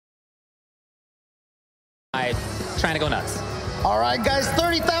trying to go nuts. All right, guys,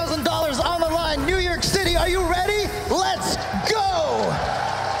 $30,000 on the line. New York City, are you ready? Let's go!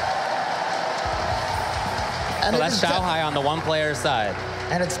 And so that's Xiao on the one-player side.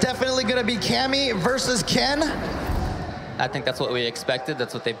 And it's definitely going to be Cammy versus Ken. I think that's what we expected.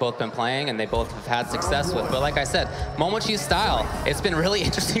 That's what they've both been playing, and they both have had success with. But like I said, Momochi's style, it's been really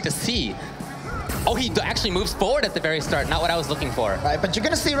interesting to see. Oh, he actually moves forward at the very start. Not what I was looking for. Right, but you're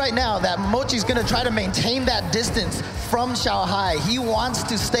going to see right now that Momochi's going to try to maintain that distance from Xiao. He wants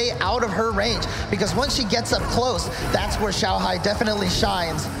to stay out of her range, because once she gets up close, that's where Xiao definitely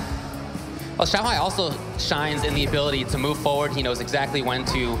shines. Well, Xiao also shines in the ability to move forward. He knows exactly when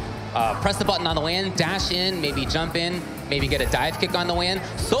to press the button on the way in, dash in, maybe jump in, maybe get a dive kick on the way in.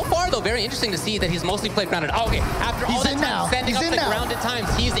 So far, though, very interesting to see that he's mostly played grounded. Oh, okay, after all that time sending up the grounded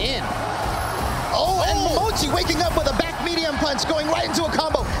times, he's in. Oh, and Momochi waking up with a back medium punch, going right into a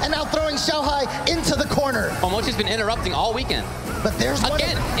combo, and now throwing Xiao into the corner. Momochi's been interrupting all weekend. But there's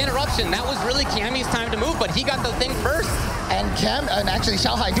again, interruption. That was really Cammy's time to move, but he got the thing first. And actually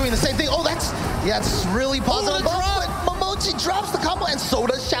Xiao doing the same thing. Oh, that's really positive. But Momochi drops the combo, and so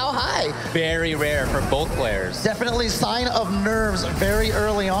does Xiao. Very rare for both players. Definitely sign of nerves very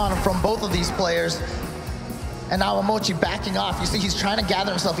early on from both of these players. And now Momochi backing off. You see, he's trying to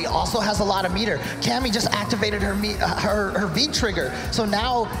gather himself. He also has a lot of meter. Cammy just activated her V trigger. So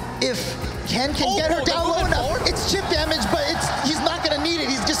now, if Ken can get her down low enough, it's chip damage, but he's not going to need it.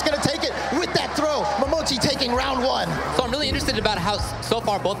 He's just going to take it with that throw. Momochi taking round one. So I'm really interested about how so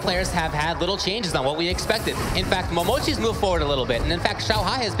far both players have had little changes on what we expected. In fact, Momochi's moved forward a little bit, and in fact, Xiao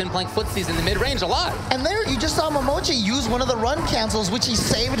has been playing footsies in the mid-range a lot. And there, you just saw Momochi use one of the run cancels, which he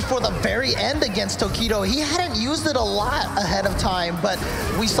saved for the very end against Tokido. He hadn't used it a lot ahead of time, but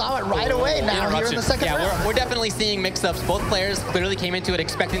we saw it right away now here in the second round. Yeah, we're definitely seeing mix-ups. Both players clearly came into it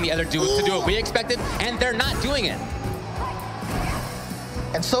expecting the other to do what we expected, and they're not doing it.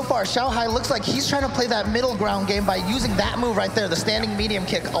 And so far, Xiao looks like he's trying to play that middle ground game by using that move right there, the standing medium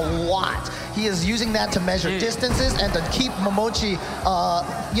kick, a lot. He is using that to measure distances and to keep Momochi,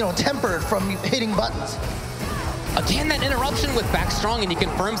 tempered from hitting buttons. Again, that interruption with back strong, and he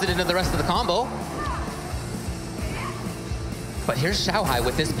confirms it into the rest of the combo. But here's Xiao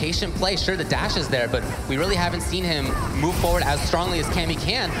with this patient play. Sure, the dash is there, but we really haven't seen him move forward as strongly as Cammy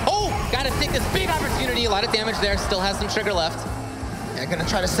can. Oh, got to take this big opportunity. A lot of damage there. Still has some trigger left. Yeah, gonna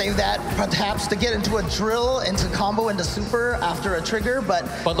try to save that, perhaps to get into a drill, into combo, into super after a trigger, but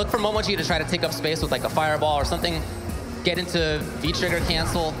look for Momochi to try to take up space with like a fireball or something. Get into V-trigger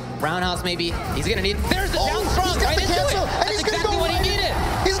cancel, roundhouse maybe. He's gonna need, there's the down strong, right into it. That's exactly what he needed.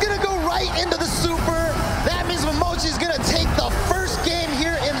 He's gonna go right into the super. That means Momochi's gonna take the first game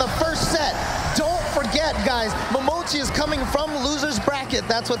here in the first set. Don't forget, guys, Momochi is coming from loser's bracket.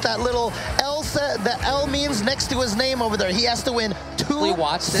 That's what that little L set, the L means next to his name over there. He has to win 2 sets. We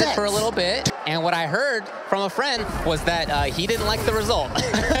watched it for a little bit, and what I heard from a friend was that he didn't like the result.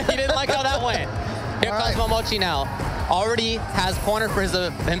 He didn't like how that went. Here comes Momochi now. Already has corner for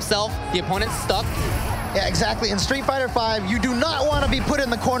himself. The opponent's stuck. Yeah, exactly. In Street Fighter V, you do not want to be put in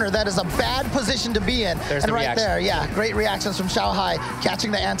the corner. That is a bad position to be in. There's and the right reaction. there, yeah, great reactions from Xiao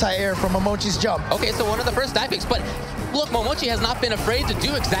catching the anti-air from Momochi's jump. Okay, so one of the first dive kicks, but look, Momochi has not been afraid to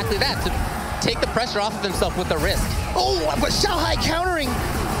do exactly that, to take the pressure off of himself with the wrist. Oh, but Xiao countering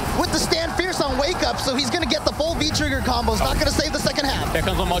with the stand fierce on wake up, so he's going to get the full V-trigger combos, not going to save the second half. There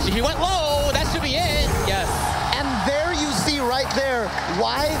comes Momochi. He went low. That should be it. Yes. And there you see right there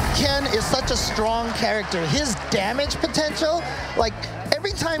why Ken is such a strong character. His damage potential, like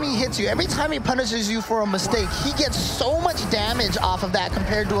every time he hits you, every time he punishes you for a mistake, he gets so much damage off of that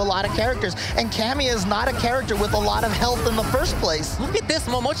compared to a lot of characters. And Cammy is not a character with a lot of health in the first place. Look at this,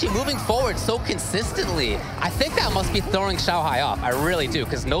 Momochi moving forward so consistently. I think that must be throwing Xiao off. I really do,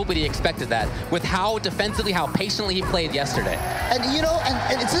 because nobody expected that with how defensively, how patiently he played yesterday. And you know,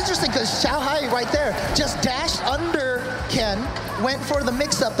 and it's interesting because Xiao right there just dashed under Ken, went for the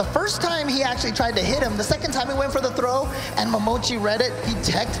mix-up. The first time he actually tried to hit him, the second time he went for the throw, and Momochi read it, he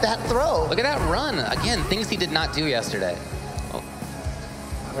teched that throw. Look at that run. Again, things he did not do yesterday. Oh.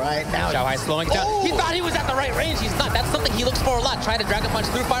 Right now. Xiao slowing down. Oh. He thought he was at the right range. He's not. That's something he looks for a lot. Try to Dragon Punch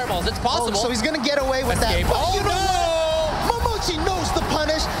through fireballs. It's possible. Oh, so he's going to get away with that. Oh, you know no! Momochi knows the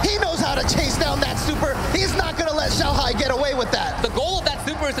punish. He knows how to chase down that super. He's not going to let Xiao get away with that. The goal of that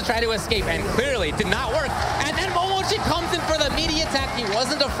super is to try to escape, and clearly did not work. And then Momochi comes in for the meaty attack. He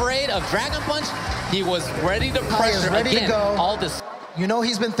wasn't afraid of Dragon Punch. He was ready to pressure to go. All this. You know,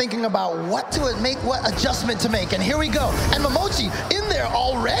 he's been thinking about what adjustment to make, and here we go. And Momochi in there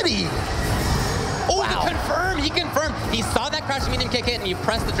already. Oh, wow. confirmed. He confirmed. He saw that crouching medium kick hit, and he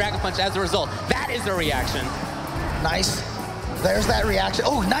pressed the Dragon Punch as a result. That is a reaction. Nice. There's that reaction.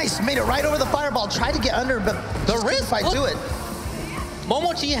 Oh, nice. Made it right over the fireball. Tried to get under, but the wrist fight do it.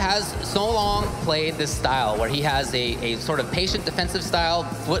 Momochi has so long played this style where he has a sort of patient defensive style,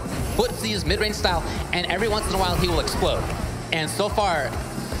 footsies, mid-range style, and every once in a while he will explode. And so far,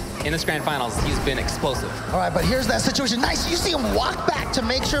 in this grand finals, he's been explosive. All right, but here's that situation. Nice, you see him walk back to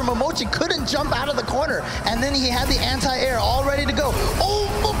make sure Momochi couldn't jump out of the corner. And then he had the anti-air all ready to go. Oh,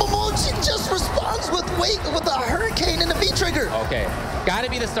 Momochi just responds with a hurricane and a V-trigger. Okay, gotta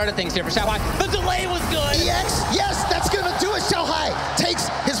be the start of things here for Xiao. The delay was good. Yes, that's gonna do it. Xiao takes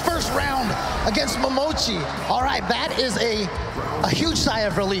his first round against Momochi. All right, that is a huge sigh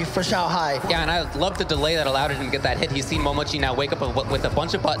of relief for Xiao. Yeah, and I love the delay that allowed him to get that hit. He's seen Momochi now wake up with a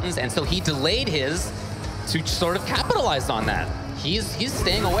bunch of buttons, and so he delayed his to sort of capitalize on that. He's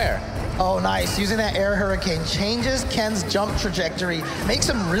staying aware. Oh, nice. Using that air hurricane changes Ken's jump trajectory, makes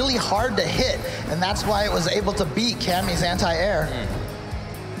him really hard to hit, and that's why it was able to beat Cammy's anti-air.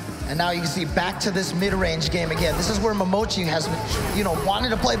 And now you can see back to this mid-range game again. This is where Momochi has, wanted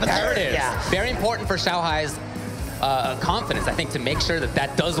to play, but there it is. Yeah. Very important for Xiaohai's confidence, I think, to make sure that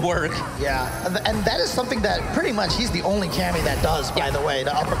that does work. Yeah, and that is something that pretty much he's the only Cammy that does, by the way,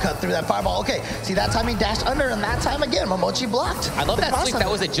 the uppercut through that fireball. Okay, see, that time he dashed under, and that time again, Momochi blocked. I love that swing. That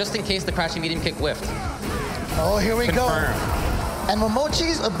was it just in case the crouching medium kick whiffed. Oh, here we go. And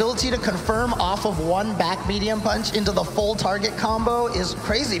Momochi's ability to confirm off of one back medium punch into the full target combo is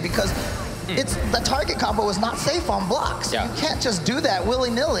crazy because the target combo is not safe on blocks. Yeah. You can't just do that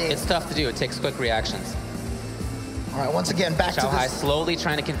willy-nilly. It's tough to do. It takes quick reactions. All right, once again, back to this. Slowly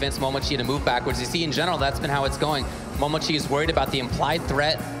trying to convince Momochi to move backwards. You see, in general, that's been how it's going. Momochi is worried about the implied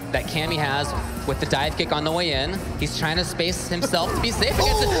threat that Cammy has with the dive kick on the way in. He's trying to space himself to be safe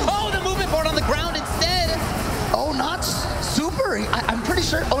against it. Oh, the movement board on the ground instead. Oh, not super. I'm pretty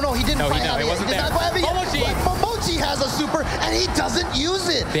sure. Oh, no, he didn't. No, he wasn't there. Momochi has a super, and he doesn't use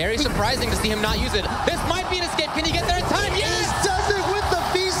it. Very surprising to see him not use it. This might be an escape. Can he get there in time? Yes! He does it with the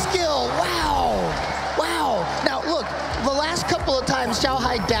V skill. Wow. Now, look, the last couple of times,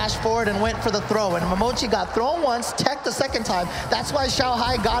 Xiao dashed forward and went for the throw, and Momochi got thrown once, tech the second time. That's why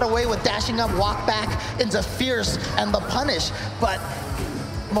Xiao got away with dashing up, walk back into Fierce and the punish. But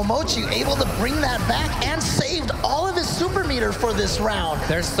Momochi able to bring that back and saved all of his super meter for this round.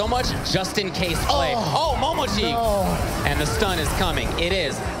 There's so much just-in-case play. Oh, Momochi! No. And the stun is coming. It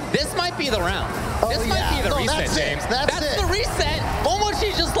is. This might be the round. This might be the reset, James. That's the reset.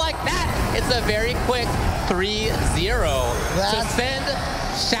 Momochi just like that. It's a very quick 3-0 to send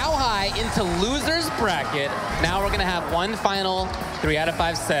Xiao into loser's bracket. Now we're going to have one final 3 out of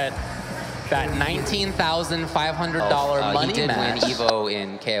 5 set. That $19,500 money match. He did win EVO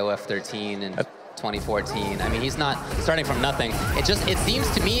in KOF 13 in 2014. I mean, he's not starting from nothing. It seems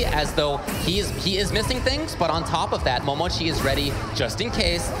to me as though he is missing things, but on top of that, Momochi is ready just in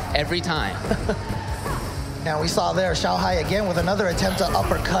case every time. Now we saw there Xiao again with another attempt to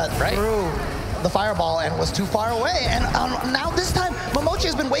uppercut through the fireball and was too far away. And now this time, Momochi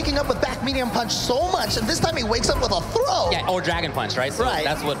has been waking up with back medium punch so much, and this time he wakes up with a throw. Yeah, or dragon punch, right? So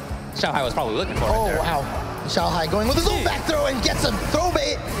that's what Xiao was probably looking for. Oh, wow. Xiao going with his own back throw and gets him throw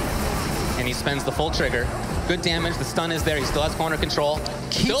bait. And he spends the full trigger. Good damage. The stun is there. He still has corner control.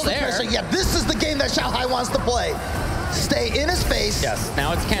 Still there. Pressure. Yeah, this is the game that Xiao wants to play. Stay in his face. Yes,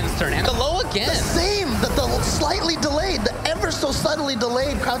 now it's Ken's turn. And the low again. The same, the slightly delayed, the ever so subtly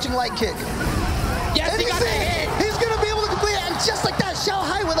delayed crouching light kick. Yes, he got the hit. He's going to be able to complete it. And just like that,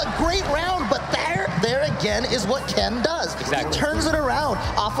 Xiao with a great round. But there again is what Ken does. Exactly. He turns it around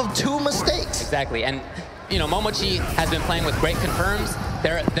off of 2 mistakes. Exactly. And, Momochi has been playing with great confirms.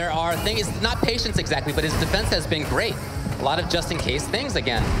 There are things, it's not patience exactly, but his defense has been great. A lot of just-in-case things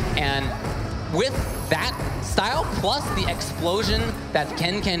again. And with that style, plus the explosion that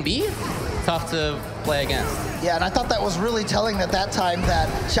Ken can be, tough to play against. Yeah, and I thought that was really telling that time that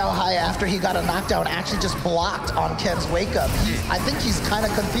Xiao after he got a knockdown, actually just blocked on Ken's wake-up. I think he's kind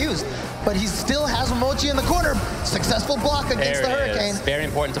of confused, but he still has Momochi in the corner. Successful block against the Hurricane. Very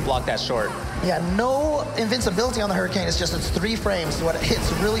important to block that short. Yeah, no invincibility on the Hurricane. It's 3 frames, so it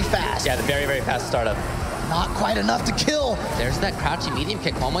hits really fast. Yeah, the very, very fast startup. Not quite enough to kill. There's that crouching medium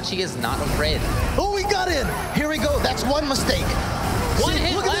kick. Momochi is not afraid. Oh, we got in. Here we go. That's one mistake. One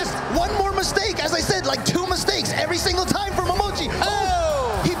hit look left. At this. One more mistake. As I said, like 2 mistakes every single time for Momochi.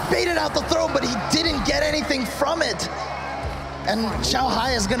 Oh! He baited out the throw, but he didn't get anything from it. And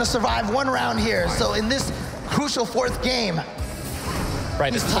Xiao is going to survive 1 round here. So in this crucial 4th game,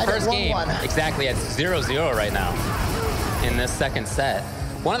 right, this is the first game. Exactly, it's 0-0 right now in this second set.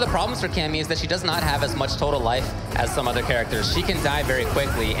 One of the problems for Cammy is that she does not have as much total life as some other characters. She can die very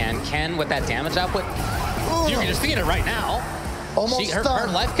quickly, and Ken, with that damage output, you're just seeing it right now. Almost her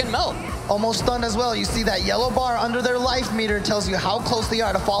life can melt. Almost stunned as well. You see that yellow bar under their life meter tells you how close they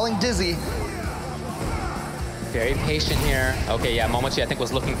are to falling dizzy. Very patient here. Okay, yeah, Momochi, I think,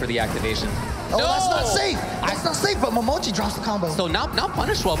 was looking for the activation. Oh, no! That's not safe. That's not safe, but Momochi drops the combo. So not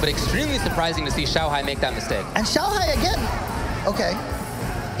punished well, but extremely surprising to see Xiao make that mistake. And Xiao again. Okay.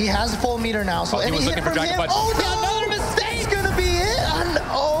 He has a full meter now, so any hit from him. Oh, no! Another mistake! It's gonna be it. And,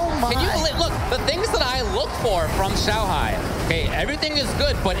 oh, my. Can you look, the things that I look for from Xiao, okay, everything is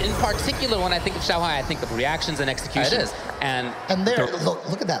good, but in particular, when I think of Xiao, I think of reactions and execution. It is. And there,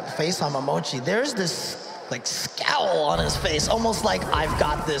 look at that face on Momochi. There's this like scowl on his face, almost like, I've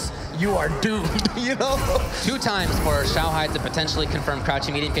got this, you are doomed, you know? 2 times for Xiao to potentially confirm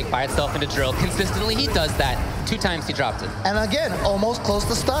crouching medium kick by itself into drill. Consistently, he does that. 2 times he dropped it. And again, almost close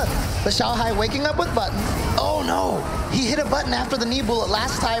to stun. But Xiao waking up with buttons. Oh no, he hit a button after the knee bullet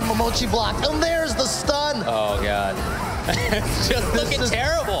last time Momochi blocked. And there's the stun. Oh God. It's just looking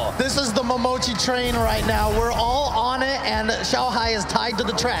terrible. This is the Momochi train right now. We're all on it, and Xiao is tied to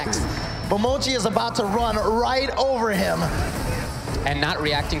the tracks. Momochi is about to run right over him. And not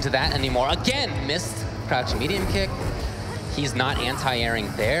reacting to that anymore. Again, missed crouching medium kick. He's not anti-airing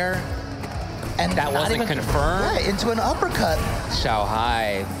there. And that wasn't confirmed. Right, into an uppercut.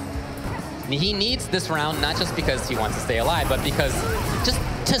 Xiao. He needs this round, not just because he wants to stay alive, but because just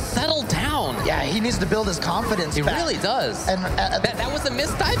to settle down. Yeah, he needs to build his confidence back. He really does. And that was a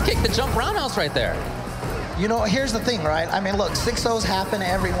missed dive kick, the jump roundhouse right there. You know, here's the thing, right? I mean, look, 6-0s happen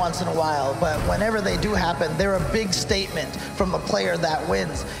every once in a while, but whenever they do happen, they're a big statement from the player that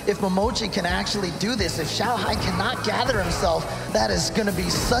wins. If Momochi can actually do this, if Xiao cannot gather himself, that is going to be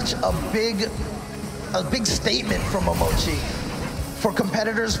such a big statement from Momochi for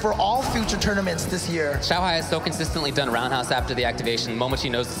competitors for all future tournaments this year. Xiao has so consistently done roundhouse after the activation. Momochi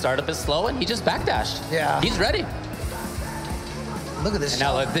knows the startup is slow, and he just backdashed. Yeah. He's ready. Look at this.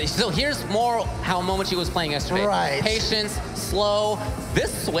 Now, so here's more how Momochi was playing yesterday. Right. Patience, slow.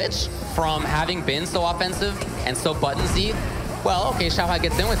 This switch from having been so offensive and so button-y, well, okay, Xiao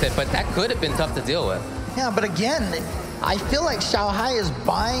gets in with it, but that could have been tough to deal with. Yeah, but again, I feel like Xiao is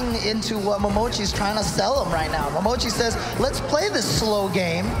buying into what Momochi's trying to sell him right now. Momochi says, let's play this slow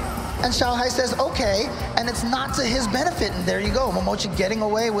game. And Xiao says, okay, and it's not to his benefit. And there you go, Momochi getting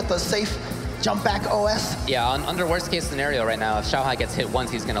away with a safe jump back OS. Yeah, under worst case scenario right now, if Xiao gets hit once,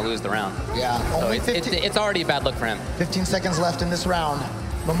 he's gonna lose the round. Yeah, so it's already a bad look for him. 15 seconds left in this round.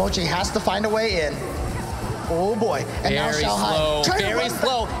 Momochi has to find a way in. Oh boy, and now Xiao very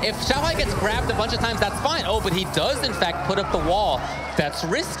slow. If Xiao gets grabbed a bunch of times, that's fine. Oh, but he does in fact put up the wall. That's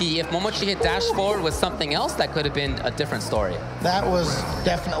risky. If Momochi hit dash forward with something else, that could have been a different story. That was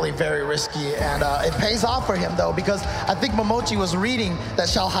definitely very risky, and it pays off for him though, because I think Momochi was reading that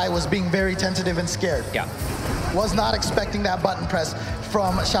Xiao was being very tentative and scared. Yeah. Was not expecting that button press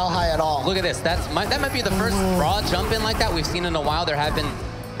from Xiao at all. Look at this. That might be the first raw jump in like that we've seen in a while. There have been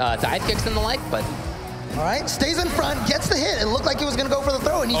dive kicks and the like, but. All right, stays in front, gets the hit. It looked like he was going to go for the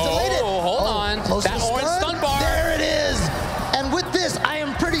throw, and he delayed it. Hold on. That orange stun bar. There it is. And with this, I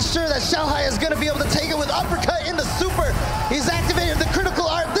am pretty sure that Xiao is going to be able to take it with uppercut in the super. He's activated the critical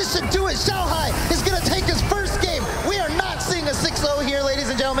art. This should do it. Xiao is going to take his first game. We are not seeing a 6-0 here, ladies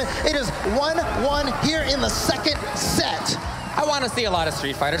and gentlemen. It is 1-1 here in the second set. I want to see a lot of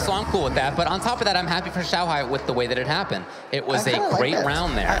Street Fighter, so I'm cool with that. But on top of that, I'm happy for Xiao with the way that it happened. It was a great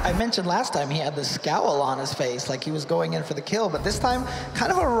round there. I mentioned last time he had this scowl on his face, like he was going in for the kill. But this time,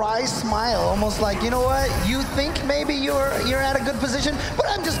 kind of a wry smile, almost like, you know what? You think maybe you're at a good position, but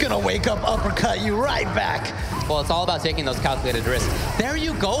I'm just going to wake up, uppercut you right back. Well, it's all about taking those calculated risks. There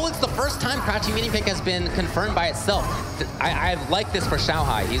you go. It's the first time crouching medium kick has been confirmed by itself. I like this for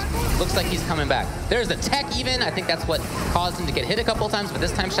Xiao. He looks like he's coming back. There's a tech even. I think that's what caused him to get hit a couple of times, but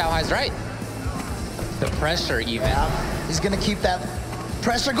this time Xiao's right. The pressure even. Yeah, he's going to keep that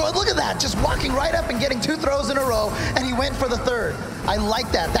pressure going. Look at that, just walking right up and getting 2 throws in a row, and he went for the third. I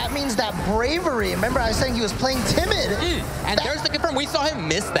like that. That means that bravery. Remember I was saying he was playing timid. And there's the confirm. We saw him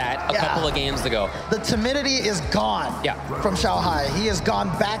miss that a couple of games ago. The timidity is gone from Xiao. He has gone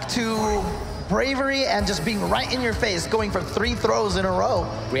back to bravery and just being right in your face, going for 3 throws in a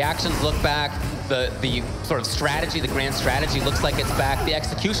row. Reactions look back. The sort of strategy, the grand strategy looks like it's back. The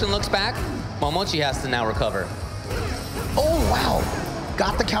execution looks back. Momochi has to now recover. Oh, wow.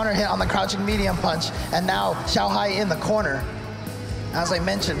 Got the counter hit on the crouching medium punch, and now Xiao in the corner. As I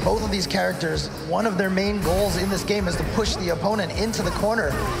mentioned, both of these characters, one of their main goals in this game is to push the opponent into the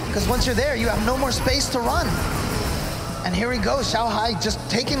corner, because once you're there, you have no more space to run. And here we go, Xiao just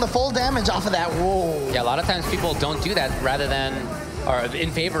taking the full damage off of that. Whoa. Yeah, a lot of times people don't do that rather than, or in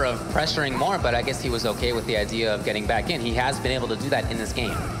favor of pressuring more, but I guess he was okay with the idea of getting back in. He has been able to do that in this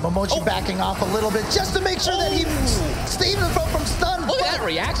game. Momochi backing off a little bit just to make sure that he stays from stun. Look at that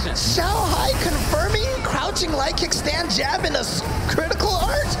reaction. Xiao confirming crouching light kick stand jab in a critical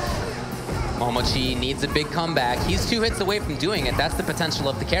art. Momochi needs a big comeback. He's 2 hits away from doing it. That's the potential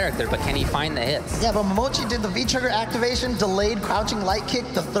of the character, but can he find the hits? Yeah, but Momochi did the V-trigger activation, delayed crouching light kick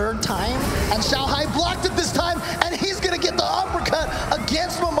the 3rd time, and Xiao blocked it this time, and he's gonna get the uppercut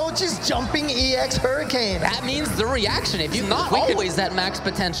against Momochi's jumping EX Hurricane. That means the reaction. If you not always at max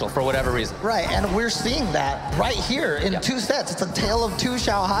potential for whatever reason. Right, and we're seeing that right here in 2 sets. It's a tale of 2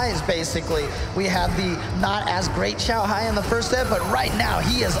 Xiao basically. We had the not as great Xiao in the 1st set, but right now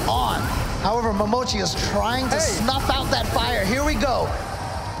he is on. However, Momochi is trying to snuff out that fire. Here we go.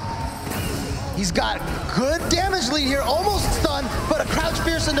 He's got good damage lead here, almost stunned, but a crouch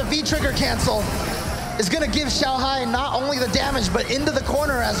fierce into V-trigger cancel is gonna give Xiao not only the damage, but into the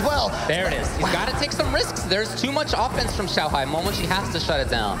corner as well. There it is. He's gotta take some risks. There's too much offense from Xiao. Momochi has to shut it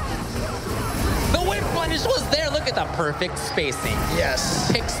down. The whip punish was there. Look at the perfect spacing.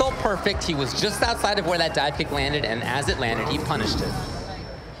 Yes. Pixel perfect. He was just outside of where that dive kick landed, and as it landed, he punished it.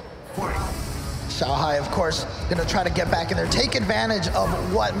 Xiao, of course, gonna try to get back in there, take advantage of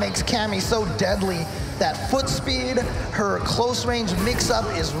what makes Cammy so deadly. That foot speed, her close range mix-up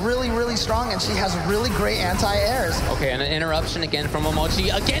is really, really strong, and she has really great anti-airs. Okay, and an interruption again from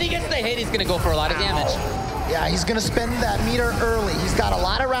Momochi. Again, he gets the hit. He's gonna go for a lot of damage. Yeah, he's gonna spend that meter early. He's got a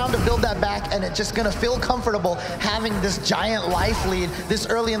lot of round to build that back, and it's just gonna feel comfortable having this giant life lead this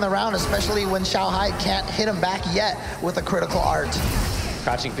early in the round, especially when Xiao can't hit him back yet with a critical art.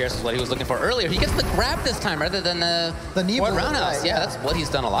 Crouching fierce is what he was looking for earlier. He gets the grab this time rather than the knee roundhouse. Right, yeah, that's what he's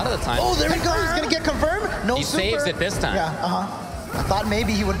done a lot of the time. Oh, there we go. He's gonna get confirmed. No he super. Saves it this time. Yeah, I thought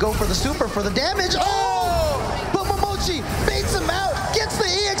maybe he would go for the super for the damage. Oh! But Momochi baits him out, gets the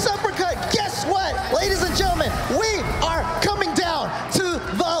EX uppercut. Guess what? Ladies and gentlemen, we are coming down to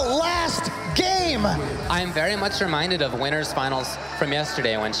the last game. I am very much reminded of winners finals from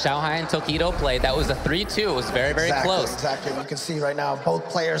yesterday when Xiao and Tokido played. That was a 3-2. It was very, very close. Exactly. You can see right now both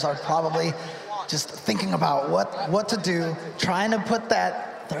players are probably just thinking about what to do, trying to put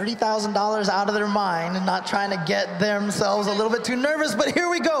that $30,000 out of their mind and not trying to get themselves a little bit too nervous. But here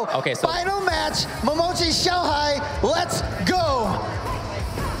we go. Okay, so final match, Momochi Xiao. Let's go.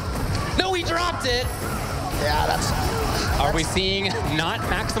 No, he dropped it. Yeah, that's Are we seeing not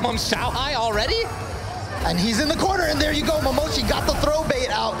maximum Xiao already? And he's in the corner, and there you go. Momochi got the throw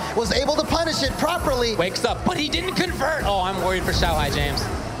bait out, was able to punish it properly. Wakes up, but he didn't convert. Oh, I'm worried for Xiao, James.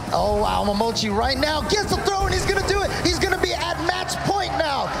 Oh, wow, Momochi right now gets the throw, and he's gonna do it. He's gonna be at match point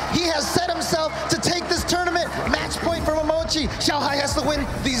now. He has set himself to take this tournament. Match point for Momochi. Xiao has to win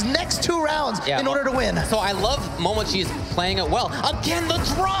these next 2 rounds in order to win. So I love Momochi's playing it well. Again, the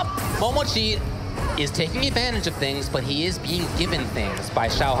drop. Momochi is taking advantage of things, but he is being given things by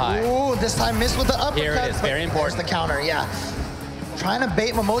Xiao. Ooh, this time missed with the uppercut. Here it is, very important. There's the counter, yeah. Trying to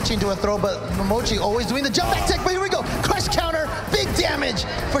bait Momochi into a throw, but Momochi always doing the jump back tech, but here we go. Crush counter, big damage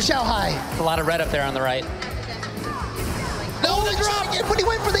for Xiao. A lot of red up there on the right. No, the drop, but he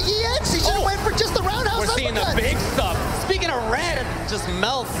went for the EX. He should have went for just the roundhouse. We're seeing the big stuff. Speaking of red, it just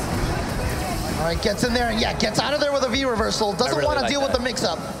melts. All right, gets in there, and yeah, gets out of there with a V reversal. Doesn't want to deal with the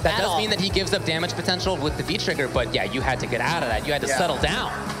mix-up. That does mean that he gives up damage potential with the V trigger, but yeah, you had to get out of that. You had to settle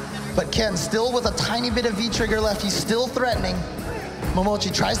down. But Ken, still with a tiny bit of V trigger left, he's still threatening.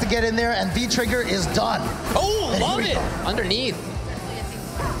 Momochi tries to get in there, and V trigger is done. Oh, love it! Underneath.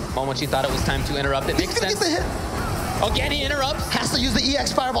 Momochi thought it was time to interrupt. It makes sense. Get the hit. Again, he interrupts. Has to use the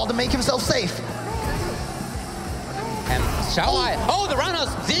EX fireball to make himself safe. And Xiao oh, the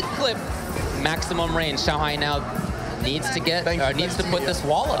roundhouse did clip maximum range. Xiao now needs to get, needs to put this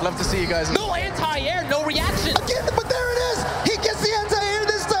wall up. I'd love to see you guys. No anti-air, no reaction. Again, but there it is. He gets the anti-air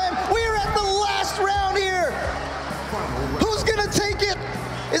this time. We're at the last round here. Who's gonna take it?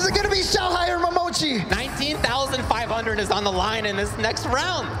 Is it gonna be Xiao or Momochi? 19,500 is on the line in this next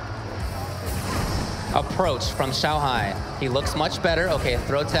round. Approach from Xiao. He looks much better. Okay,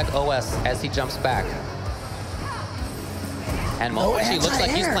 throw tech OS as he jumps back. And Momochi looks like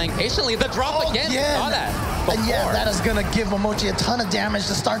he's playing patiently. The drop again. We saw that before. And yeah, that is gonna give Momochi a ton of damage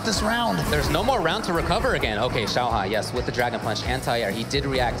to start this round. There's no more round to recover again. Okay, Xiao, yes, with the Dragon Punch, anti-air. He did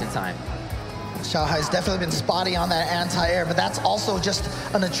react in time. Xiao has definitely been spotty on that anti-air, but that's also just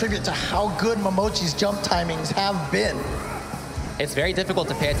an attribute to how good Momochi's jump timings have been. It's very difficult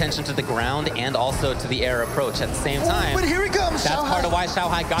to pay attention to the ground and also to the air approach at the same time. But here he comes. That's part of why Xiao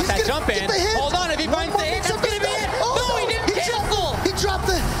got that jump in. Hold on, if he finds the hit, that's gonna be it. No, drop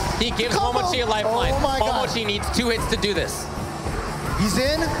the He gives combo. Momochi a lifeline. Oh my God. Momochi needs 2 hits to do this. He's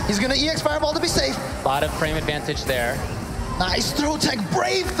in. He's gonna EX Fireball to be safe. A lot of frame advantage there. Nice throw tech,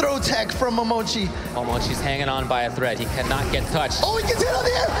 brave throw tech from Momochi. Momochi's hanging on by a thread. He cannot get touched. Oh, he gets hit on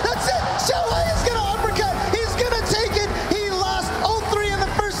the air. That's it. Xiao is gonna uppercut. He's gonna take it. He lost 0-3 in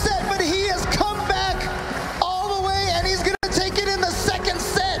the first set, but he has come back all the way, and he's gonna take it in the second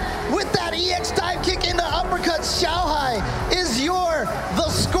set with that EX dive kick in the